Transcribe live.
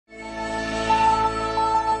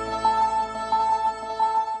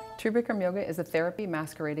True Bikram Yoga is a therapy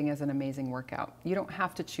masquerading as an amazing workout. You don't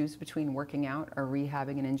have to choose between working out or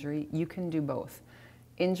rehabbing an injury. You can do both.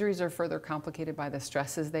 Injuries are further complicated by the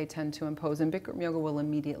stresses they tend to impose, and Bikram Yoga will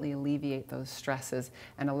immediately alleviate those stresses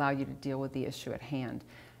and allow you to deal with the issue at hand.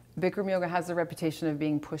 Bikram Yoga has a reputation of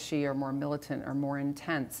being pushy or more militant or more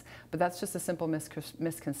intense, but that's just a simple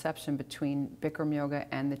misconception between Bikram Yoga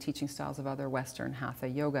and the teaching styles of other Western Hatha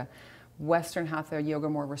Yoga. Western Hatha Yoga,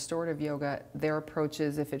 more restorative yoga, their approach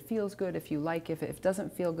is if it feels good, if you like it, if it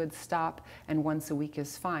doesn't feel good, stop, and once a week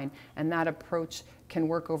is fine. And that approach can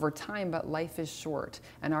work over time, but life is short,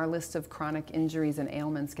 and our list of chronic injuries and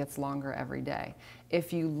ailments gets longer every day.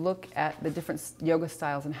 If you look at the different yoga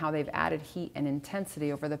styles and how they've added heat and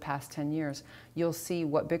intensity over the past 10 years, you'll see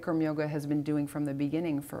what Bikram Yoga has been doing from the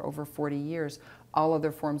beginning for over 40 years. All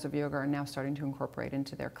other forms of yoga are now starting to incorporate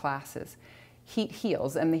into their classes. Heat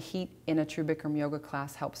heals, and the heat in a true Bikram Yoga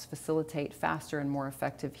class helps facilitate faster and more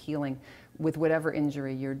effective healing with whatever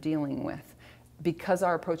injury you're dealing with. Because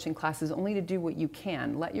our approach in class is only to do what you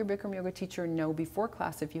can, let your Bikram Yoga teacher know before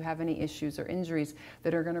class if you have any issues or injuries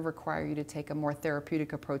that are going to require you to take a more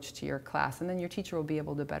therapeutic approach to your class, and then your teacher will be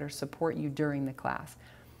able to better support you during the class.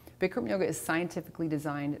 Bikram Yoga is scientifically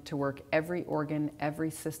designed to work every organ,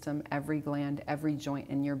 every system, every gland, every joint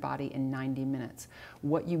in your body in 90 minutes.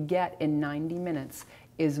 What you get in 90 minutes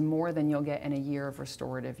is more than you'll get in a year of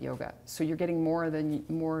restorative yoga. So you're getting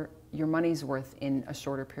more your money's worth in a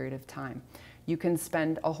shorter period of time. You can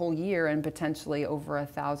spend a whole year and potentially over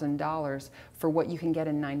 $1,000 for what you can get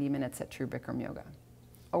in 90 minutes at True Bikram Yoga.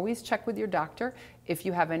 Always check with your doctor if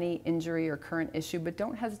you have any injury or current issue, but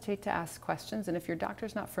don't hesitate to ask questions. And if your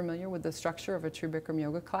doctor's not familiar with the structure of a True Bikram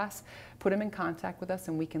Yoga class, put them in contact with us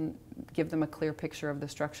and we can give them a clear picture of the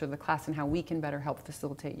structure of the class and how we can better help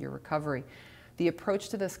facilitate your recovery. The approach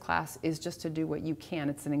to this class is just to do what you can.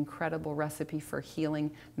 It's an incredible recipe for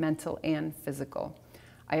healing, mental and physical.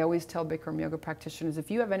 I always tell Bikram Yoga practitioners, if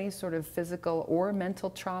you have any sort of physical or mental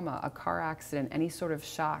trauma, a car accident, any sort of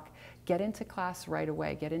shock, get into class right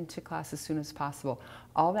away. Get into class as soon as possible.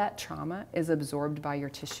 All that trauma is absorbed by your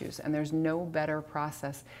tissues, and there's no better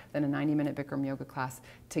process than a 90-minute Bikram Yoga class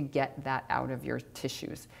to get that out of your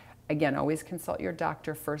tissues. Again, always consult your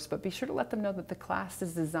doctor first, but be sure to let them know that the class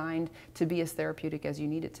is designed to be as therapeutic as you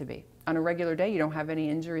need it to be. On a regular day, you don't have any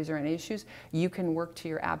injuries or any issues, you can work to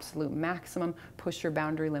your absolute maximum, push your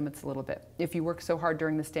boundary limits a little bit. If you work so hard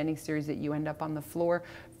during the standing series that you end up on the floor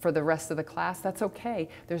for the rest of the class, that's okay.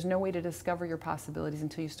 There's no way to discover your possibilities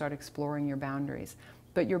until you start exploring your boundaries.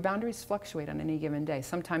 But your boundaries fluctuate on any given day,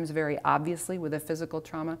 sometimes very obviously with a physical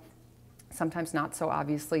trauma, sometimes not so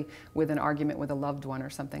obviously with an argument with a loved one or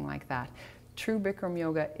something like that. True Bikram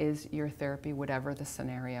Yoga is your therapy, whatever the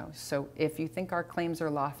scenario. So if you think our claims are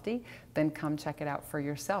lofty, then come check it out for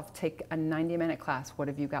yourself. Take a 90-minute class. What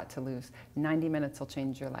have you got to lose? 90 minutes will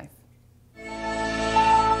change your life.